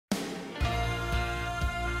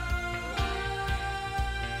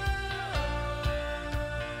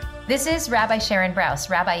This is Rabbi Sharon Brous,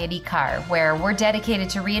 Rabbi at IKAR, where we're dedicated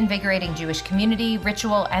to reinvigorating Jewish community,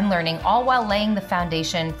 ritual, and learning, all while laying the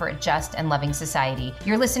foundation for a just and loving society.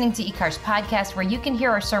 You're listening to IKAR's podcast, where you can hear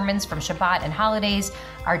our sermons from Shabbat and holidays,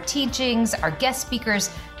 our teachings, our guest speakers,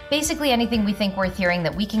 basically anything we think worth hearing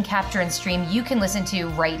that we can capture and stream, you can listen to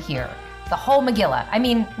right here. The whole Megillah. I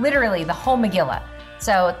mean, literally the whole Megillah.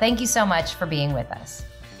 So thank you so much for being with us.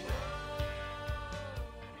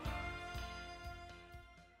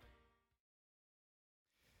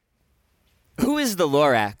 Who is the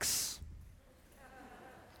Lorax?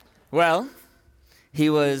 Well, he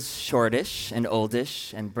was shortish and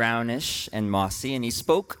oldish and brownish and mossy, and he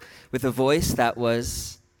spoke with a voice that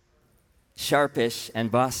was sharpish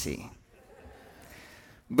and bossy.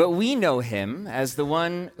 But we know him as the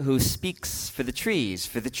one who speaks for the trees,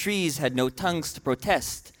 for the trees had no tongues to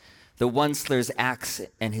protest the Onceler's axe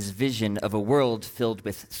and his vision of a world filled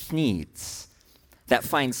with needs that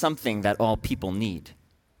find something that all people need.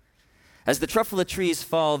 As the truffula trees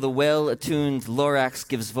fall, the well-attuned Lorax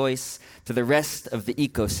gives voice to the rest of the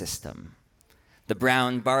ecosystem. The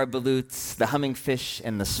brown barbaloots, the humming fish,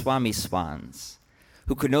 and the swami swans,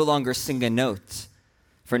 who could no longer sing a note,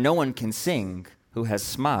 for no one can sing who has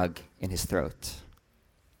smog in his throat.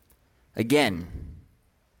 Again,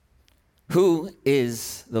 who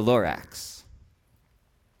is the Lorax?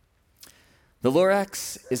 The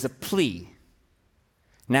Lorax is a plea,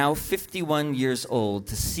 now 51 years old,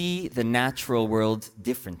 to see the natural world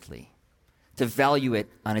differently, to value it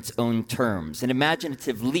on its own terms, an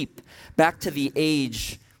imaginative leap back to the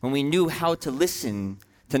age when we knew how to listen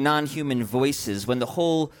to non-human voices, when the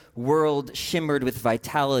whole world shimmered with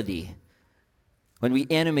vitality, when we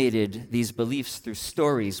animated these beliefs through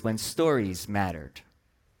stories, when stories mattered.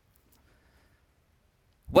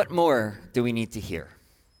 What more do we need to hear?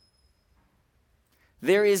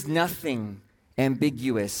 There is nothing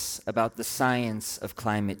ambiguous about the science of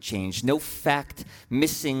climate change. No fact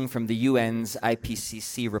missing from the UN's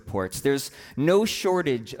IPCC reports. There's no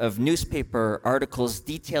shortage of newspaper articles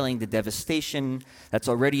detailing the devastation that's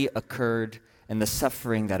already occurred and the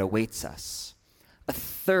suffering that awaits us. A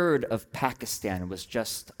third of Pakistan was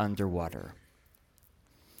just underwater.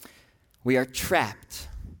 We are trapped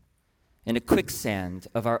in a quicksand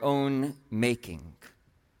of our own making,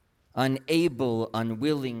 unable,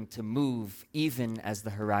 unwilling to move even as the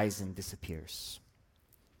horizon disappears.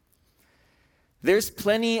 There's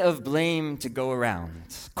plenty of blame to go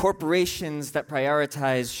around. Corporations that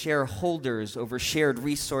prioritize shareholders over shared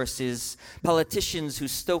resources, politicians who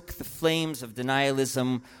stoke the flames of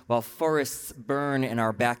denialism while forests burn in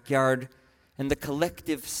our backyard, and the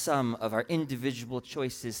collective sum of our individual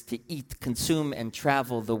choices to eat, consume, and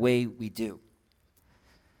travel the way we do.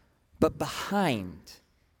 But behind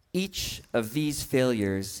each of these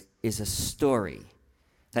failures is a story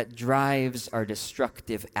that drives our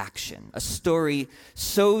destructive action, a story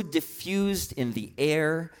so diffused in the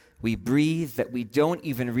air we breathe that we don't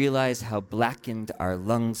even realize how blackened our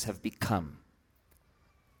lungs have become,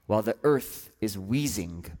 while the earth is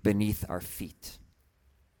wheezing beneath our feet.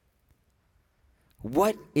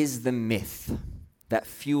 What is the myth that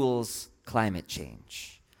fuels climate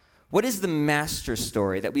change? What is the master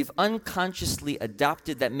story that we've unconsciously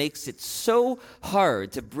adopted that makes it so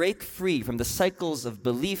hard to break free from the cycles of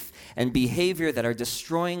belief and behavior that are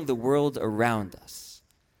destroying the world around us?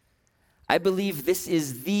 I believe this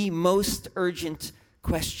is the most urgent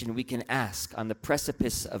question we can ask on the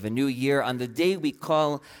precipice of a new year, on the day we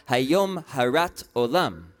call Hayom Harat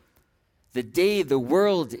Olam, the day the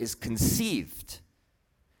world is conceived.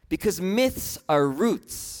 Because myths are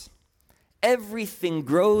roots. Everything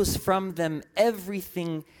grows from them.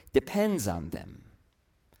 Everything depends on them.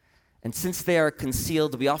 And since they are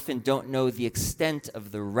concealed, we often don't know the extent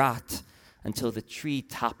of the rot until the tree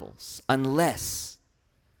topples, unless,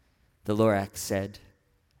 the Lorax said,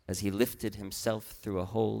 as he lifted himself through a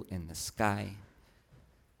hole in the sky,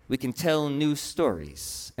 we can tell new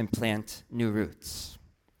stories and plant new roots.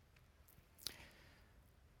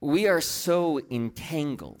 We are so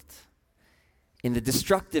entangled in the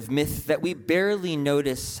destructive myth that we barely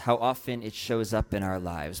notice how often it shows up in our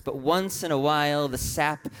lives. But once in a while, the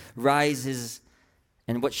sap rises,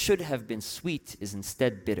 and what should have been sweet is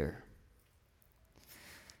instead bitter.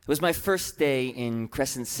 It was my first day in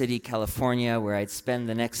Crescent City, California, where I'd spend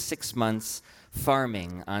the next 6 months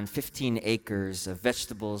farming on 15 acres of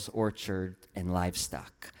vegetables, orchard, and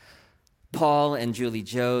livestock. Paul and Julie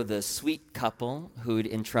Jo, the sweet couple who'd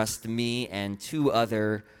entrust me and 2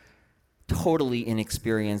 other totally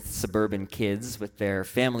inexperienced suburban kids with their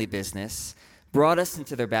family business, brought us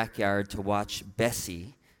into their backyard to watch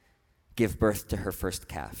Bessie give birth to her first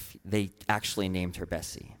calf. They actually named her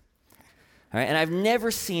Bessie. All right? And I've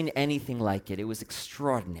never seen anything like it. It was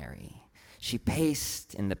extraordinary. She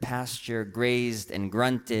paced in the pasture, grazed and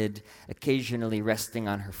grunted, occasionally resting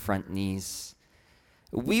on her front knees.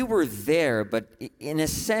 We were there, but in a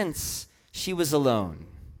sense, she was alone,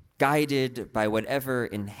 guided by whatever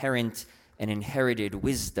inherent and inherited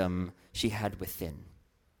wisdom she had within.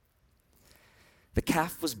 The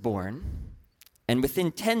calf was born, and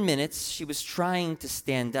within 10 minutes, she was trying to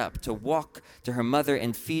stand up, to walk to her mother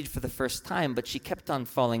and feed for the first time, but she kept on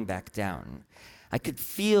falling back down. I could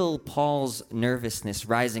feel Paul's nervousness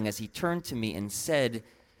rising as he turned to me and said,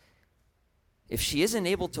 if she isn't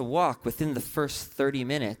able to walk within the first 30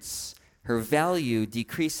 minutes, her value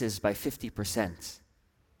decreases by 50%.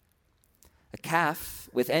 A calf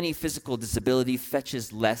with any physical disability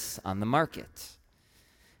fetches less on the market.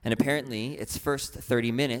 And apparently, its first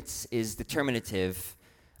 30 minutes is determinative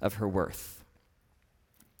of her worth.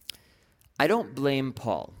 I don't blame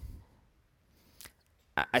Paul.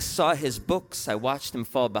 I saw his books, I watched him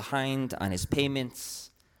fall behind on his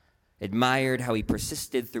payments, admired how he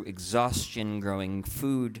persisted through exhaustion growing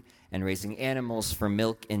food and raising animals for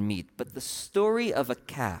milk and meat. But the story of a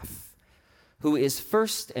calf who is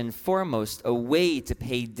first and foremost a way to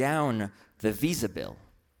pay down the Visa bill,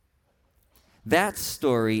 that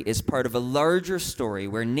story is part of a larger story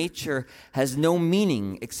where nature has no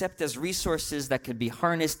meaning except as resources that can be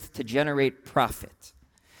harnessed to generate profit.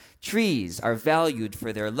 Trees are valued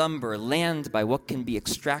for their lumber, land by what can be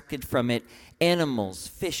extracted from it, animals,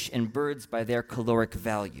 fish, and birds by their caloric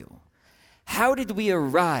value. How did we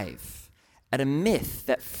arrive at a myth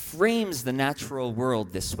that frames the natural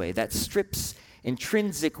world this way, that strips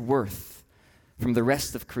intrinsic worth from the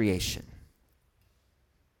rest of creation?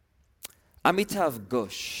 Amitav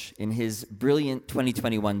Ghosh, in his brilliant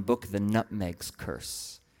 2021 book, The Nutmeg's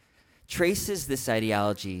Curse, traces this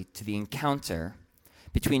ideology to the encounter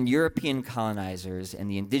between European colonizers and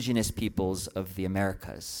the indigenous peoples of the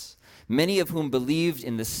Americas, many of whom believed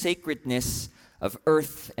in the sacredness of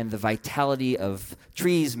earth and the vitality of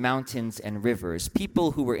trees, mountains, and rivers,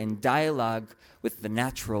 people who were in dialogue with the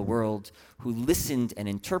natural world, who listened and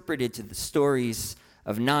interpreted to the stories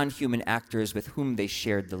of non-human actors with whom they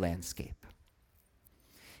shared the landscape.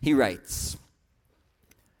 He writes,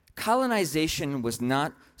 colonization was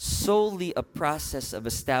not solely a process of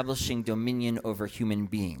establishing dominion over human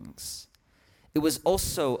beings. It was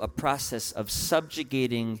also a process of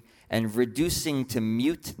subjugating and reducing to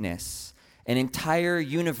muteness an entire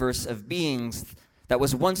universe of beings that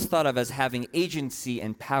was once thought of as having agency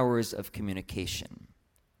and powers of communication.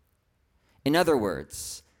 In other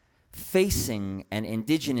words, facing an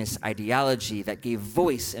indigenous ideology that gave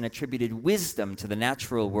voice and attributed wisdom to the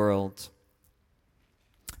natural world,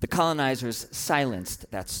 the colonizers silenced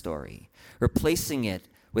that story, replacing it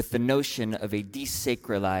with the notion of a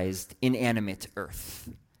desacralized, inanimate earth.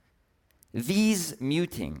 These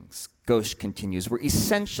mutings, Ghosh continues, were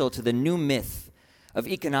essential to the new myth of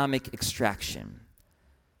economic extraction,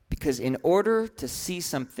 because in order to see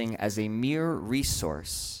something as a mere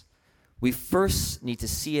resource, we first need to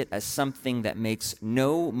see it as something that makes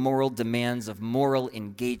no moral demands of moral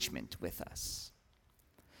engagement with us.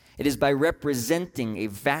 It is by representing a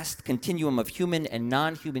vast continuum of human and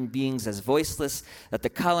non-human beings as voiceless that the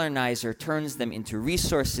colonizer turns them into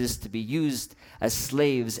resources to be used as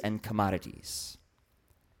slaves and commodities.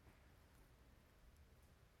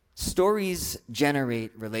 Stories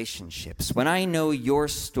generate relationships. When I know your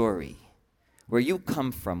story, where you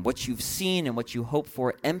come from, what you've seen and what you hope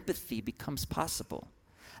for, empathy becomes possible.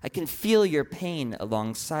 I can feel your pain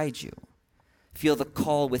alongside you. Feel the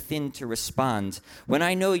call within to respond. When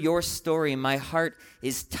I know your story, my heart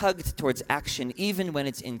is tugged towards action, even when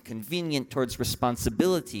it's inconvenient, towards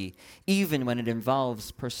responsibility, even when it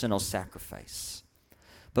involves personal sacrifice.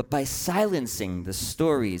 But by silencing the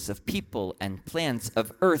stories of people and plants,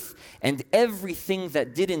 of earth, and everything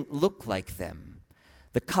that didn't look like them,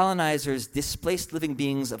 the colonizers displaced living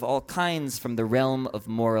beings of all kinds from the realm of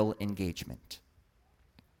moral engagement.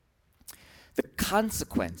 The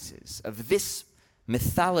consequences of this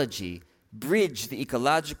mythology bridge the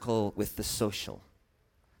ecological with the social,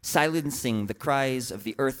 silencing the cries of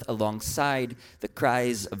the earth alongside the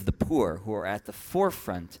cries of the poor who are at the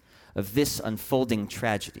forefront of this unfolding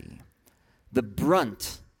tragedy. The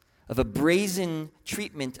brunt of a brazen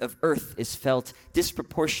treatment of earth is felt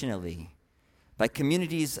disproportionately by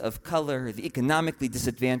communities of color, the economically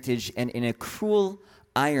disadvantaged, and in a cruel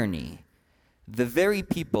irony, the very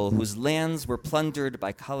people whose lands were plundered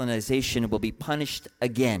by colonization will be punished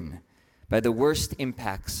again by the worst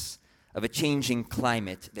impacts of a changing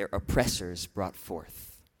climate their oppressors brought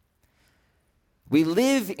forth. We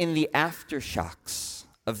live in the aftershocks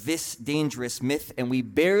of this dangerous myth, and we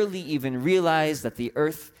barely even realize that the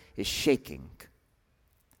earth is shaking.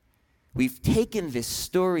 We've taken this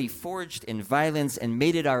story forged in violence and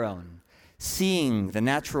made it our own, seeing the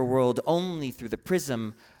natural world only through the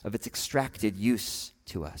prism of its extracted use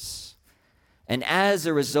to us. And as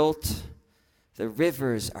a result, the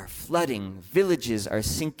rivers are flooding, villages are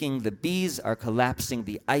sinking, the bees are collapsing,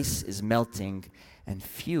 the ice is melting, and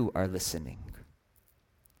few are listening.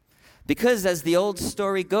 Because as the old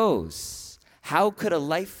story goes, how could a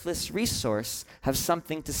lifeless resource have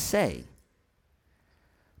something to say?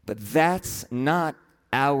 But that's not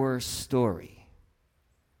our story.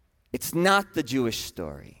 It's not the Jewish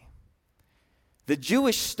story. The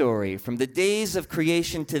Jewish story, from the days of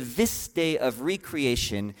creation to this day of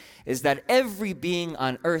recreation, is that every being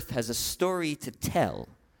on earth has a story to tell.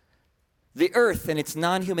 The earth and its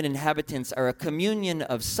non-human inhabitants are a communion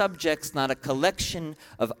of subjects, not a collection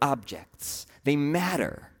of objects. They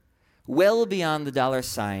matter well beyond the dollar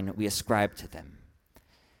sign we ascribe to them.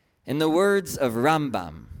 In the words of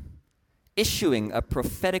Rambam, issuing a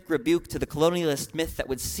prophetic rebuke to the colonialist myth that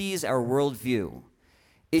would seize our worldview,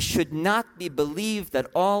 it should not be believed that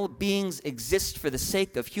all beings exist for the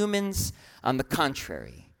sake of humans. On the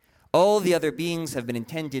contrary, all the other beings have been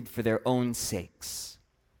intended for their own sakes.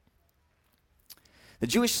 The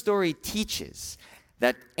Jewish story teaches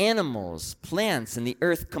that animals, plants, and the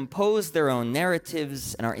earth compose their own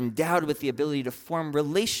narratives and are endowed with the ability to form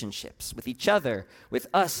relationships with each other, with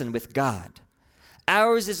us, and with God.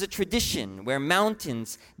 Ours is a tradition where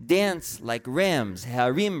mountains dance like rams,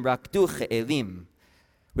 Harim rakdu che'elim,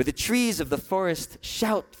 where the trees of the forest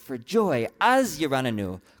shout for joy, Az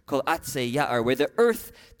yirananu kol atzei ya'ar, where the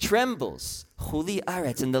earth trembles, Chuli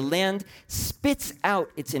aretz, and the land spits out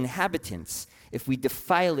its inhabitants if we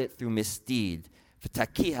defile it through misdeed,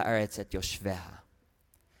 V'taki ha'aretz et yoshveha.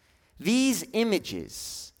 These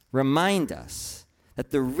images remind us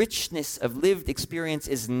that the richness of lived experience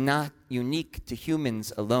is not unique to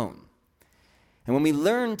humans alone. And when we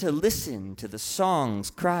learn to listen to the songs,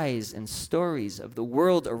 cries, and stories of the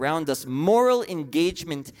world around us, moral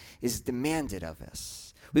engagement is demanded of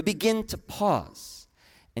us. We begin to pause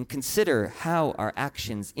and consider how our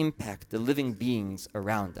actions impact the living beings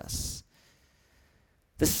around us.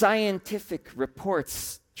 The scientific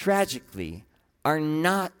reports, tragically, are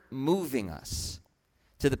not moving us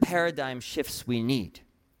to the paradigm shifts we need.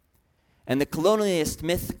 And the colonialist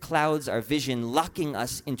myth clouds our vision, locking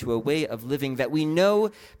us into a way of living that we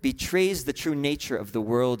know betrays the true nature of the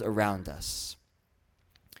world around us.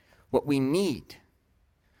 What we need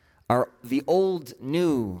are the old,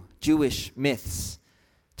 new Jewish myths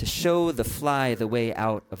to show the fly the way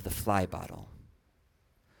out of the fly bottle.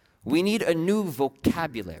 We need a new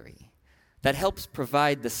vocabulary that helps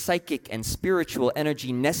provide the psychic and spiritual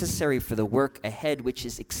energy necessary for the work ahead, which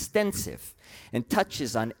is extensive and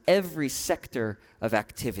touches on every sector of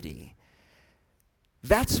activity.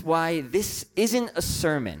 That's why this isn't a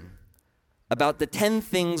sermon about the 10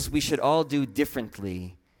 things we should all do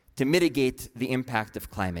differently to mitigate the impact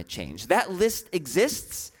of climate change. That list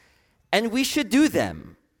exists, and we should do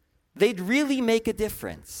them. They'd really make a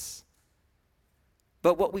difference.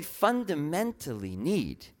 But what we fundamentally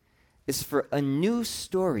need is for a new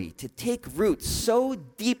story to take root so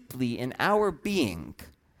deeply in our being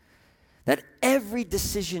that every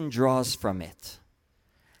decision draws from it.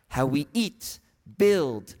 How we eat,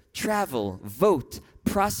 build, travel, vote,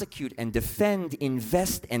 prosecute and defend,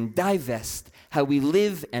 invest and divest, how we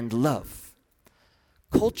live and love.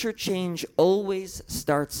 Culture change always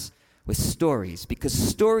starts with stories, because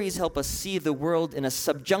stories help us see the world in a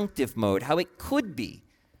subjunctive mode, how it could be,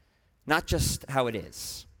 not just how it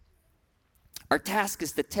is. Our task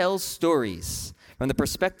is to tell stories from the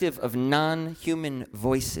perspective of non-human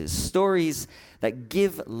voices, stories that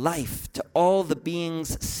give life to all the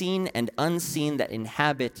beings seen and unseen that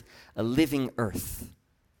inhabit a living earth.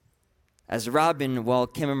 As Robin Wall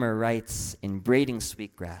Kimmerer writes in Braiding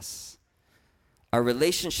Sweetgrass, our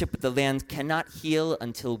relationship with the land cannot heal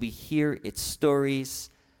until we hear its stories,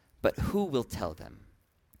 but who will tell them?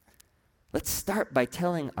 Let's start by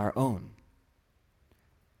telling our own.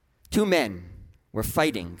 2 men were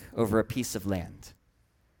fighting over a piece of land.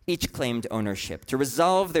 Each claimed ownership. To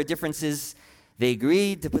resolve their differences, they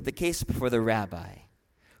agreed to put the case before the rabbi,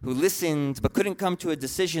 who listened but couldn't come to a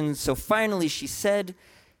decision. So finally she said,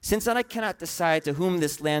 "Since I cannot decide to whom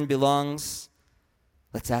this land belongs,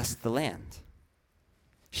 let's ask the land."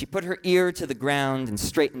 She put her ear to the ground and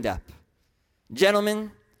straightened up.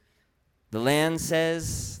 "Gentlemen, the land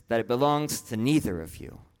says that it belongs to neither of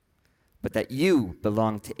you, but that you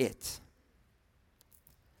belong to it."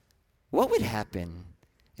 What would happen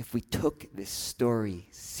if we took this story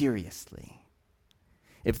seriously.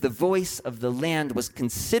 If the voice of the land was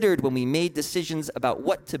considered when we made decisions about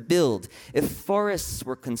what to build, if forests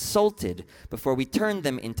were consulted before we turned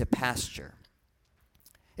them into pasture,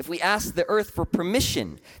 if we asked the earth for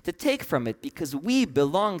permission to take from it because we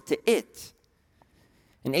belong to it.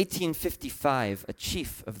 In 1855, a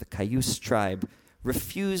chief of the Cayuse tribe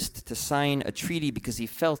refused to sign a treaty because he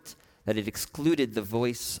felt that it excluded the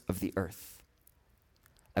voice of the earth.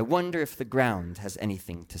 I wonder if the ground has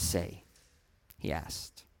anything to say, he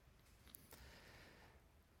asked.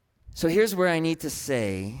 So here's where I need to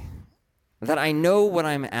say that I know what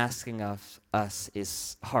I'm asking of us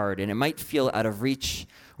is hard, and it might feel out of reach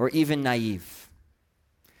or even naive.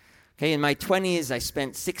 Okay, in my 20s, I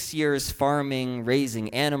spent 6 years farming,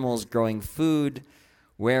 raising animals, growing food,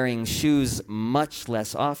 wearing shoes much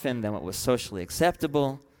less often than what was socially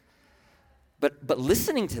acceptable. But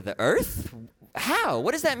listening to the earth? How?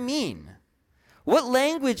 What does that mean? What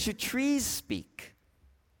language do trees speak?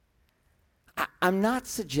 I'm not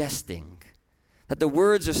suggesting that the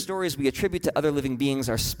words or stories we attribute to other living beings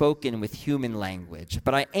are spoken with human language,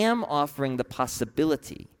 but I am offering the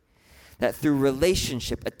possibility that through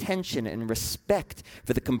relationship, attention, and respect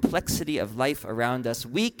for the complexity of life around us,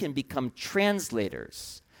 we can become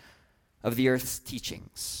translators of the earth's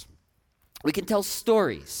teachings. We can tell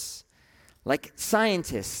stories like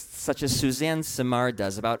scientists such as Suzanne Simard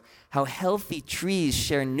does about how healthy trees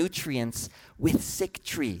share nutrients with sick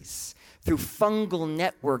trees through fungal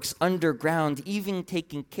networks underground, even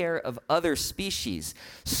taking care of other species.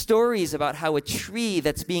 Stories about how a tree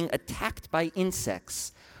that's being attacked by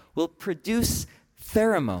insects will produce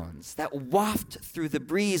pheromones that waft through the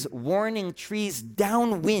breeze, warning trees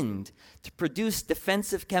downwind to produce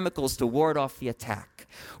defensive chemicals to ward off the attack.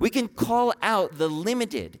 We can call out the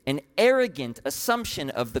limited and arrogant assumption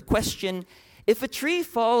of the question, if a tree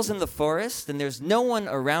falls in the forest and there's no one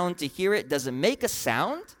around to hear it, does it make a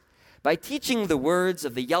sound? By teaching the words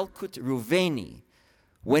of the Yalkut Reuveni,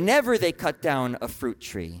 whenever they cut down a fruit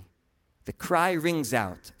tree, the cry rings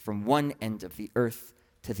out from one end of the earth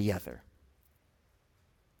to the other.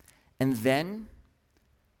 And then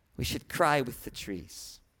we should cry with the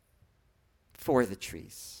trees, for the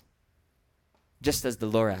trees, just as the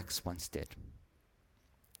Lorax once did.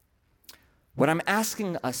 What I'm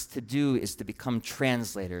asking us to do is to become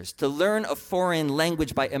translators, to learn a foreign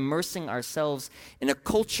language by immersing ourselves in a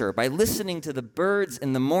culture, by listening to the birds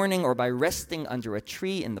in the morning or by resting under a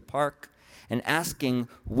tree in the park and asking,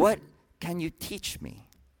 what can you teach me?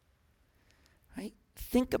 Right?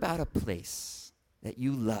 Think about a place that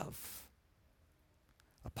you love.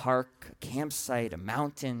 A park, a campsite, a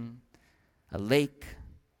mountain, a lake.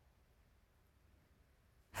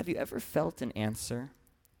 Have you ever felt an answer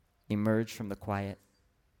emerge from the quiet?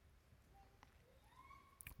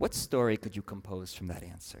 What story could you compose from that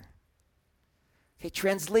answer? Okay,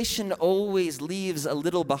 translation always leaves a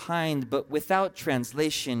little behind, but without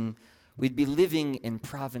translation, we'd be living in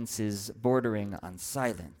provinces bordering on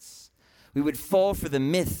silence. We would fall for the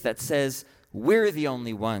myth that says we're the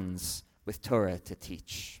only ones with Torah to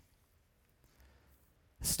teach.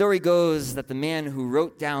 The story goes that the man who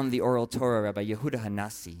wrote down the oral Torah, Rabbi Yehuda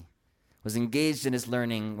Hanassi, was engaged in his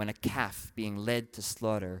learning when a calf being led to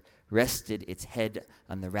slaughter rested its head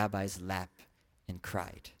on the rabbi's lap and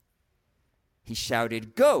cried. He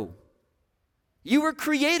shouted, "Go! You were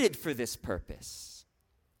created for this purpose."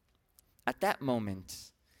 At that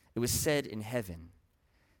moment, it was said in heaven,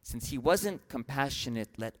 since he wasn't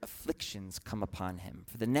compassionate, let afflictions come upon him.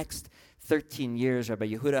 For the next 13 years, Rabbi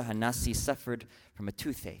Yehuda Hanassi suffered from a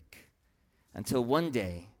toothache, until one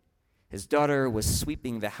day, his daughter was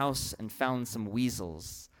sweeping the house and found some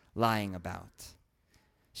weasels lying about.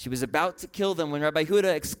 She was about to kill them when Rabbi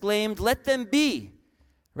Yehuda exclaimed, "Let them be!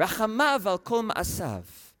 Rachamav al kol ma'asav."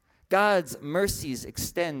 God's mercies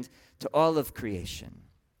extend to all of creation.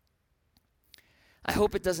 I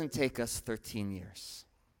hope it doesn't take us 13 years.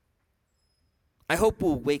 I hope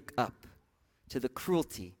we'll wake up to the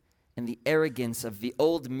cruelty and the arrogance of the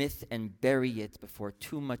old myth and bury it before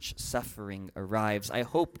too much suffering arrives. I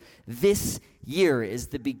hope this year is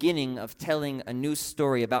the beginning of telling a new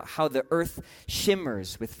story about how the earth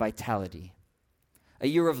shimmers with vitality. A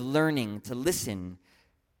year of learning to listen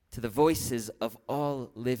to the voices of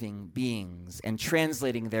all living beings and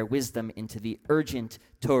translating their wisdom into the urgent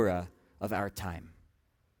Torah of our time.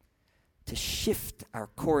 To shift our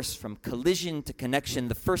course from collision to connection,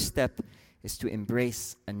 the first step is to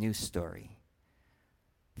embrace a new story,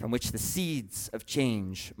 from which the seeds of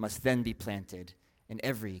change must then be planted in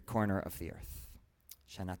every corner of the earth.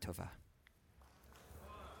 Shana Tova.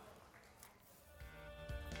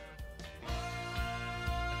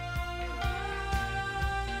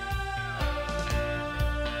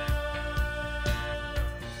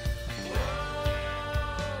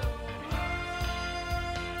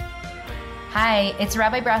 Hi, it's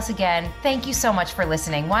Rabbi Brous again. Thank you so much for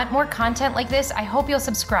listening. Want more content like this? I hope you'll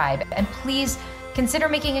subscribe. And please consider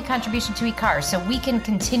making a contribution to IKAR so we can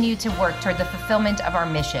continue to work toward the fulfillment of our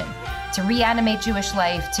mission to reanimate Jewish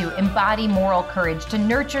life, to embody moral courage, to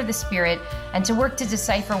nurture the spirit, and to work to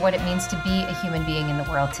decipher what it means to be a human being in the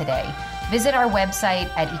world today. Visit our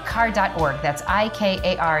website at ikar.org. That's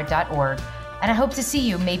IKAR.org. And I hope to see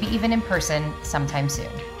you, maybe even in person, sometime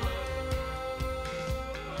soon.